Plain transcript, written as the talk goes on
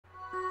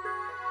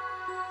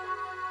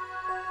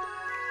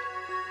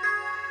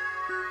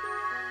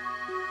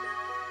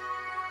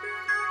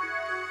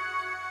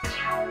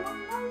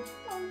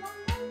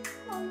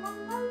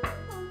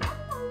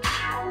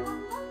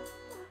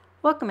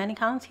Welcome, Annie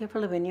Collins here for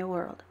Lavinia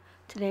World.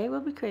 Today we'll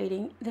be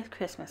creating this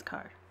Christmas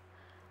card.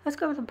 Let's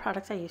go over the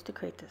products I used to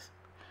create this.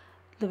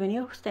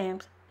 Lavinia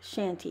stamps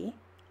Shanty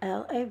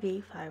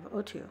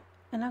LAV502,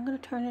 and I'm going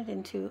to turn it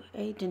into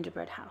a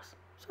gingerbread house,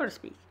 so to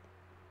speak.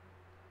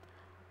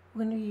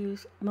 We're going to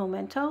use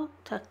Memento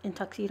in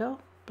Tuxedo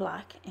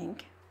black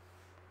ink,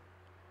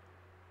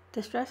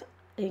 Distress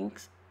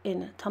inks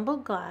in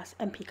Tumbled glass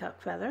and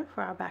Peacock feather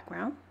for our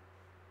background.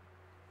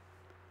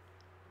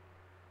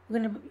 We're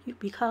going to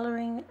be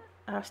coloring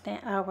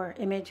our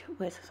image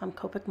with some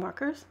Copic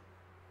markers.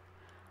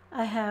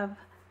 I have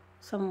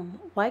some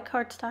white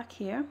cardstock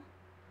here.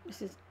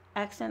 This is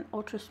Accent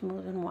Ultra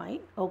Smooth and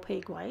White,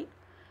 Opaque White.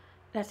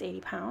 That's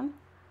 80 pound.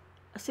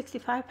 A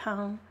 65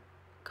 pound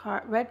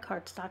red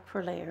cardstock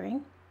for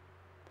layering.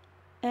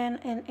 And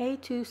an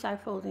A2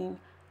 side folding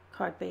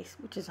card base,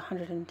 which is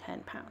 110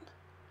 pounds.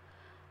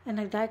 And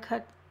I die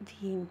cut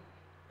the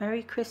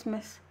Merry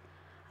Christmas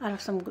out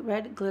of some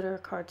red glitter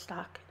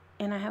cardstock.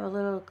 And I have a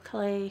little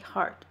clay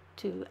heart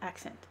to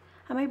accent.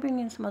 I may bring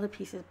in some other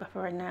pieces, but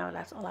for right now,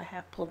 that's all I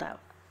have pulled out.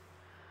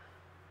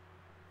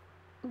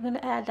 I'm going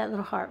to add that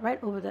little heart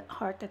right over the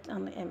heart that's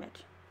on the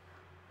image.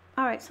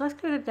 Alright, so let's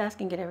clear the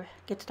desk and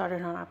get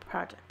started on our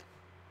project.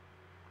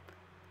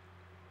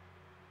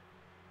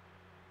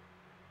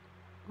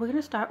 We're going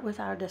to start with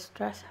our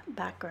distress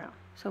background.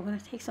 So we're going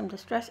to take some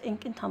distress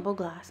ink and Tumbled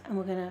glass, and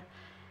we're going to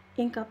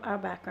ink up our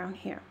background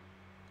here.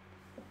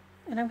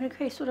 And I'm going to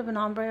create sort of an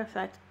ombre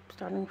effect,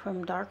 starting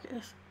from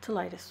darkest to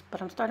lightest,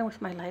 but I'm starting with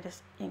my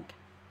lightest ink.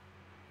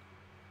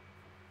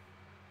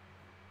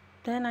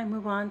 Then I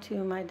move on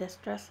to my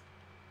distress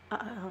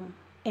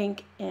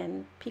ink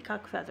in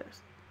Peacock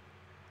feathers.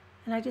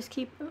 And I just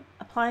keep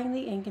applying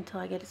the ink until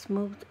I get it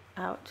smoothed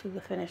out to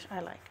the finish I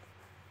like.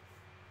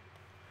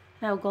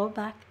 And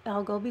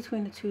I'll go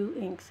between the two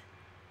inks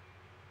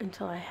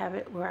until I have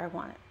it where I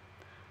want it.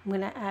 I'm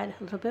going to add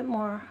a little bit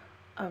more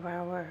of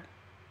our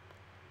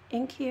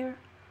ink here.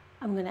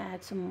 I'm going to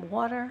add some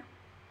water.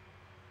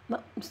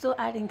 Well, I'm still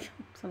adding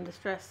some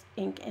distress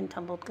ink and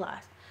Tumbled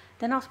glass.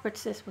 Then I'll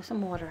spritz this with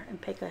some water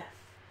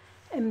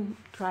and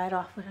dry it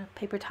off with a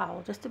paper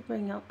towel just to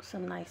bring up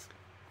some nice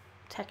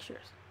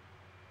textures.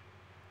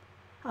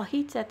 I'll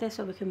heat set this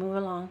so we can move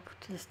along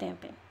to the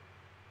stamping.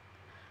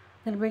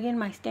 I'm going to bring in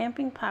my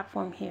stamping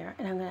platform here,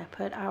 and I'm going to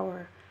put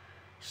our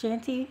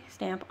Shanty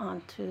stamp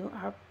onto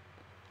our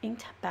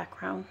inked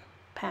background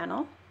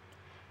panel.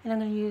 And I'm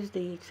going to use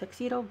the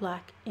Tuxedo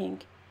black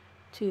ink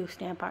to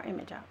stamp our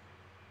image out.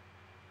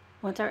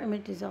 Once our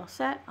image is all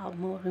set, I'll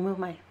remove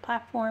my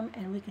platform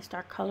and we can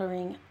start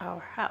coloring our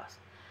house.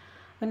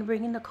 I'm going to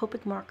bring in the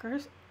Copic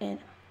markers in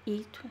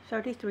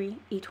E33,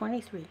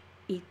 E23,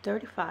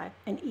 E35,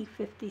 and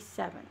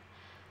E57.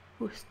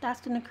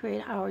 That's going to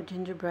create our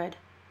gingerbread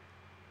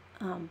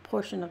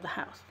portion of the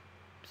house.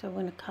 So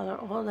we're going to color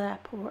all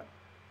that,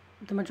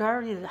 the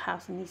majority of the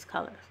house in these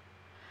colors.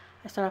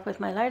 I start off with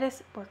my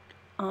lightest, work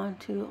on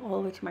to all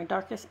the way to my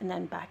darkest, and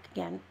then back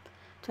again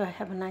till I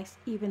have a nice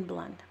even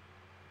blend.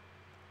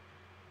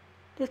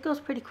 This goes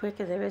pretty quick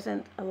as there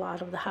isn't a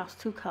lot of the house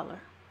to color,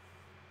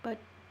 but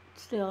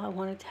still I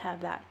wanted to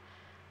have that,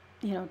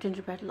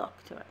 gingerbread look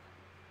to it.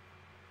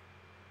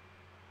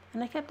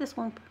 And I kept this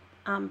one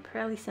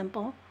fairly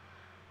simple.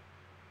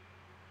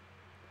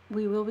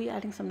 We will be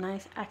adding some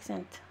nice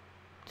accent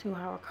to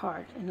our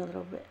card in a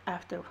little bit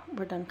after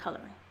we're done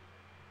coloring.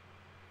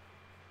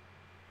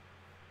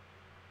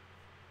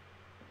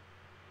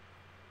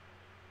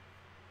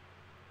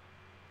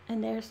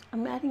 And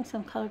I'm adding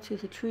some color to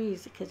the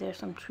trees because there's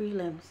some tree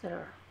limbs that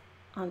are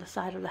on the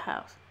side of the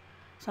house.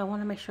 So I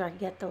want to make sure I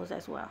get those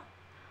as well.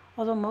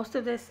 Although most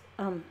of this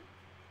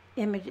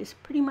image is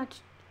pretty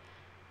much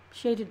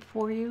shaded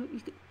for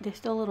you, there's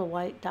still little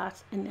white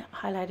dots in the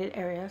highlighted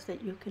areas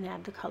that you can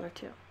add the color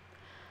to.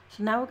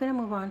 So now we're going to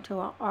move on to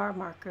our R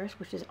markers,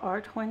 which is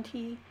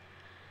R29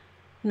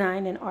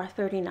 and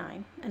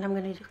R39. And I'm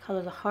going to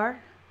color the heart,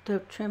 the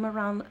trim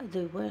around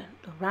the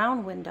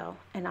round window,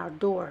 and our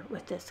door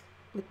with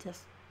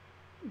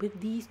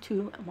these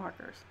two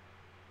markers.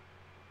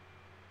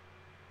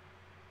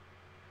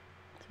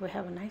 So we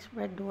have a nice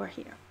red door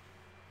here.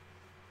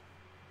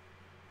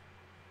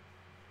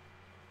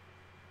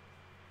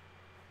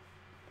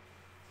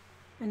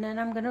 And then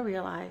I'm going to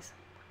realize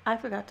I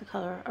forgot to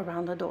color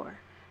around the door.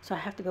 So I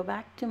have to go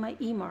back to my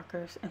E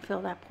markers and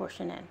fill that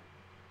portion in.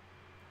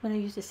 I'm going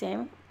to use the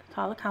same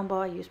color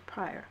combo I used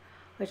prior,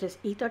 which is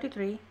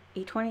E33,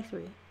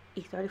 E23,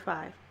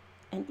 E35,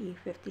 and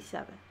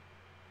E57.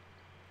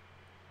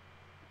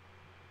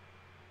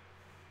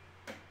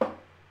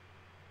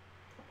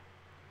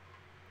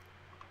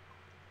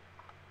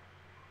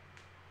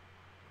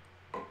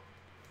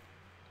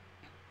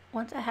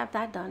 Once I have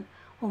that done,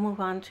 we'll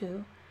move on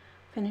to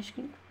finish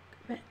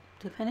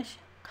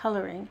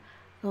coloring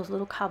those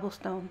little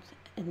cobblestones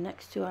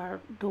next to our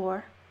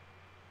door.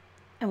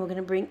 And we're going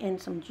to bring in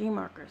some G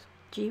markers,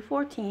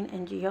 G14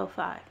 and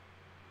G05.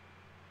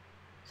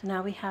 So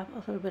now we have a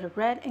little bit of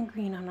red and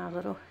green on our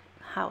little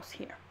house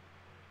here.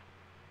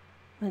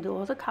 I'm going to do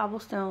all the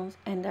cobblestones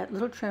and that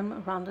little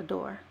trim around the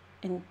door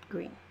in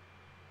green.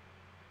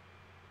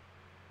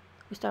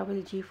 We start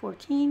with the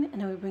G14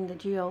 and then we bring the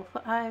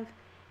G05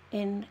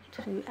 in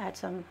to add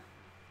some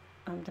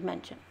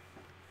dimension.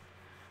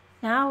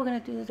 Now we're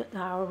going to do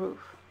our roof.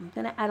 I'm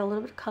going to add a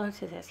little bit of color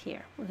to this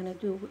here. We're going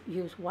to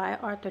use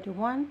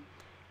YR31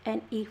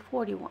 and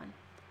E41. We're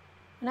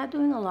not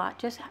doing a lot,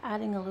 just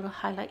adding a little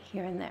highlight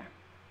here and there.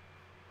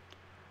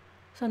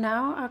 So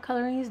now our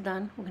coloring is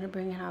done. We're going to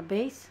bring in our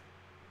base,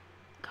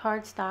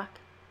 cardstock,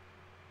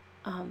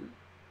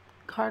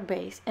 card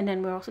base, and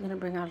then we're also going to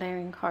bring our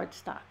layering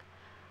cardstock.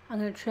 I'm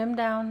going to trim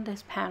down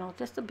this panel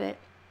just a bit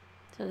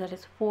so that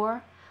it's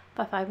 4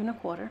 by 5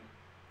 1/4,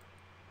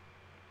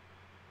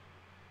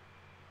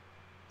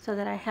 so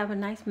that I have a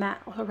nice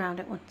mat all around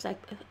it once I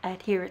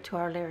adhere it to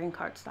our layering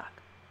cardstock.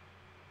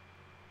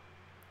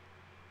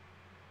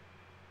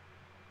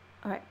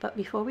 Alright, but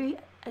before we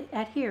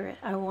adhere it,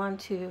 I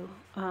want to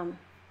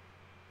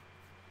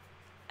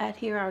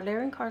adhere our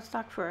layering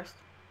cardstock first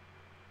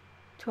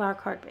to our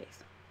card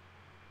base.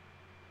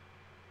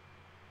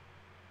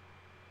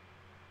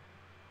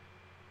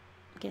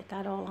 Get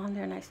that all on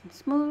there nice and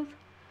smooth,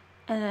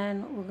 and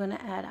then we're going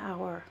to add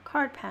our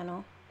card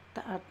panel,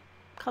 the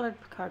colored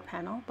card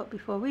panel. But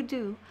before we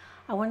do,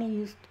 I want to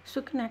use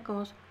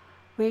Tsukineko's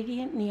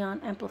Radiant Neon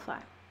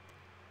Amplify.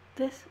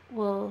 This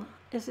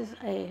is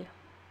a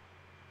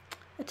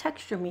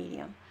texture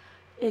medium.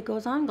 It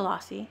goes on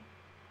glossy,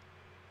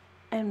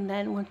 and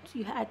then once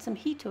you add some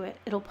heat to it,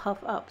 it'll puff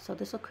up. So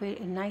this will create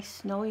a nice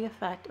snowy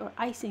effect or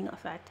icing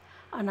effect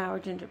on our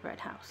gingerbread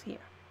house here.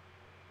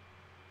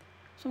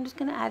 So I'm just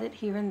going to add it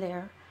here and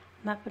there.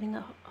 I'm not putting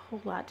a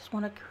whole lot. Just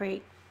want to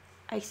create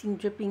icing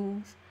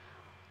drippings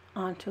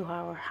onto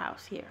our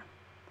house here.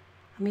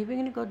 I'm even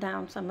going to go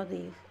down some of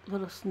these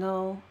little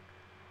snow,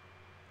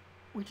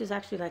 which is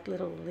actually like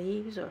little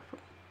leaves or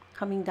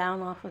coming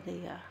down off of the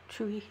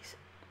trees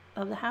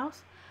of the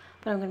house.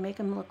 But I'm going to make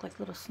them look like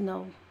little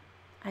snow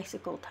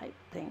icicle type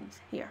things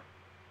here.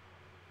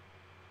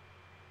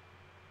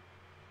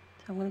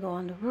 So I'm going to go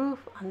on the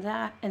roof, on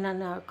that, and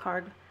on our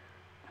card,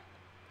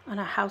 on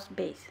our house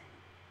base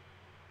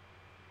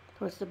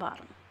towards the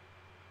bottom.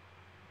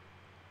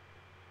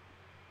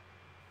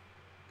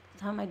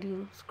 Some I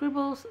do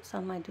scribbles,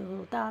 some I do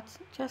little dots,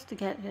 just to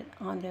get it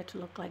on there to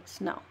look like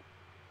snow.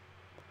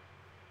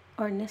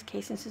 Or in this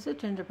case, since it's a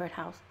gingerbread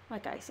house,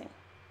 like icing.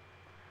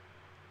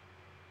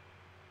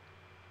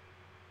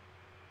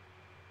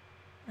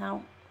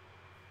 Now,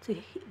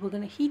 we're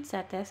going to heat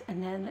set this,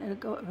 and then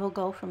it will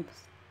go from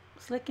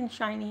slick and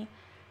shiny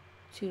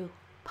to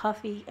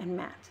puffy and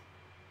matte.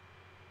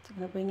 So I'm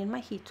going to bring in my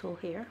heat tool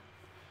here,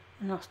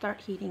 and I'll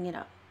start heating it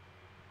up.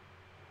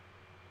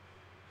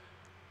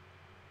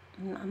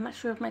 And I'm not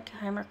sure if my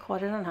camera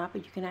caught it or not,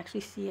 but you can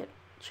actually see it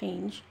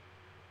change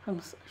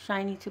from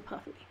shiny to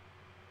puffy.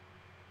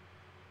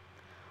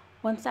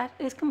 Once that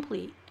is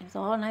complete, it's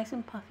all nice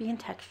and puffy and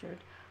textured,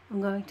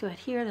 I'm going to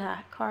adhere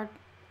that card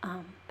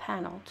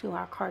panel to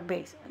our card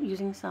base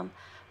using some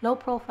low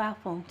profile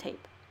foam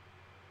tape.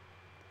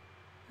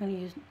 I'm going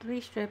to use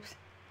 3 strips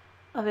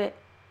of it,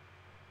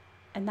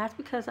 and that's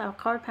because our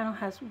card panel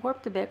has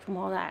warped a bit from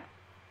all that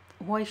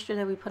moisture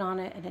that we put on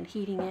it and then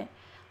heating it,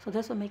 so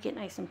this will make it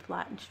nice and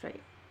flat and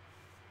straight.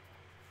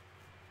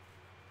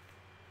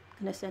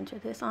 I'm going to center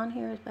this on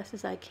here as best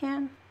as I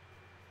can.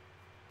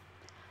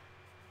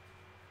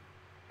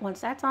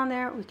 Once that's on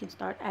there, we can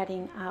start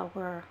adding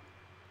our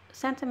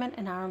sentiment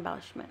and our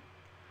embellishment.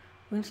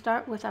 We're going to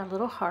start with our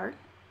little heart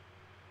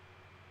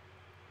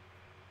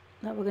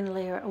that we're going to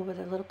layer over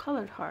the little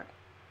colored heart.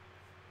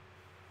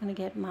 I'm going to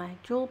get my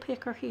jewel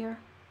picker here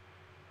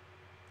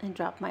and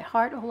drop my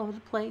heart all over the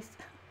place.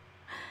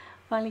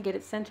 Finally get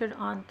it centered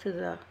onto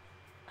the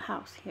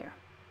house here.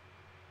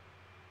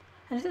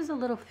 And this is a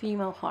little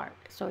female heart,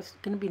 so it's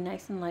going to be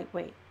nice and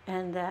lightweight.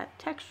 And that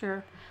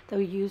texture that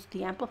we use,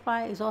 the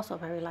Amplify, is also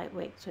very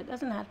lightweight, so it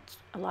doesn't add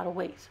a lot of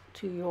weight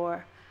to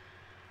your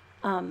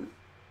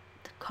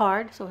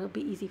card, so it'll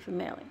be easy for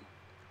mailing.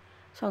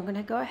 So I'm going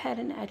to go ahead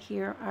and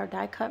adhere our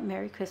die cut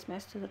Merry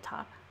Christmas to the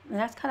top, and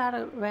that's cut out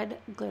of red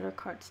glitter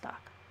cardstock.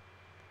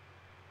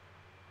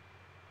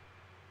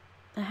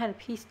 I had a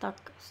piece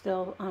stuck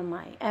still on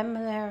my M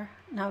there.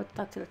 Now it's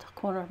stuck to the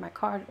corner of my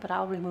card, but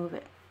I'll remove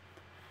it.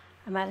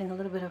 I'm adding a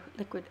little bit of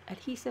liquid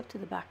adhesive to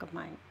the back of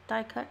my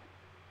die cut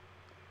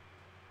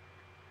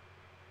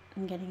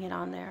and getting it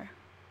on there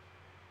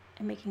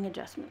and making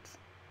adjustments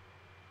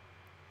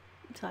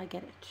until I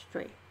get it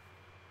straight.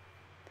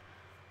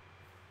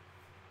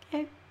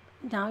 Okay,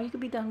 now you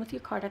could be done with your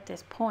card at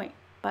this point,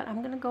 but I'm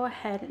going to go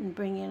ahead and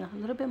bring in a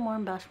little bit more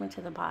embellishment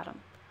to the bottom.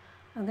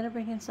 I'm going to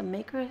bring in some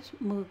Maker's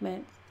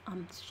Movement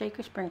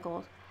shaker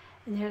sprinkles,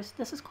 and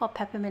this is called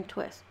Peppermint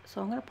Twist.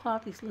 So I'm going to pull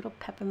out these little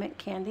peppermint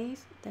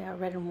candies. They are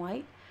red and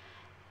white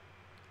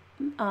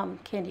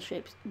candy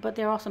shapes, but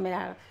they're also made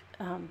out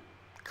of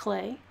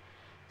clay.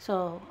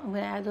 So I'm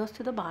going to add those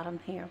to the bottom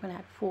here. I'm going to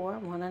add 4,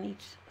 1 on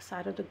each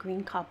side of the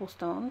green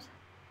cobblestones,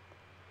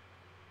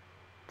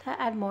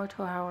 to add more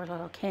to our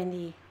little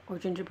candy or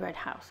gingerbread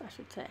house, I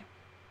should say.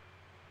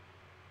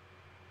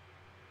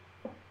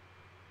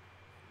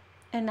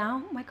 And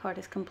now my card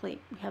is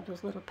complete. We have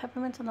those little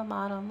peppermints on the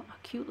bottom, a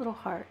cute little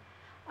heart,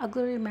 a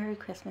glittery Merry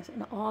Christmas,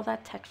 and all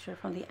that texture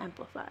from the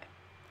Amplify.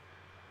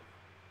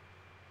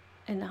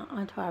 And now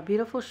onto our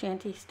beautiful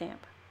Shanty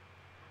stamp.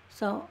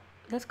 So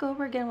let's go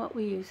over again what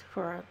we use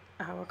for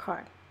our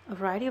card. A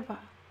variety of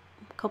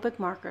Copic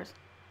markers,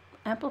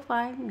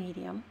 Amplify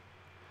medium,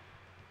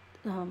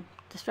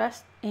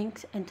 distressed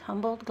inks and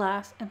tumbled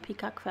glass and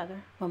peacock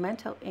feather,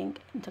 Memento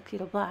ink and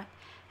tuxedo black,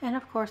 and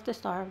of course the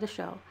star of the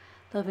show,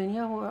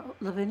 Lavinia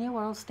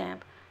World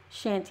stamp,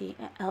 Shanty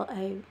at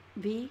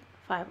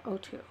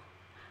LAV502.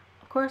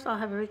 Of course, I'll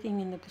have everything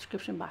in the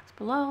description box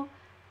below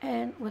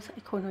and with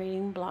a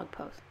coordinating blog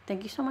post.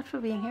 Thank you so much for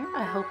being here.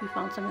 I hope you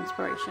found some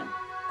inspiration.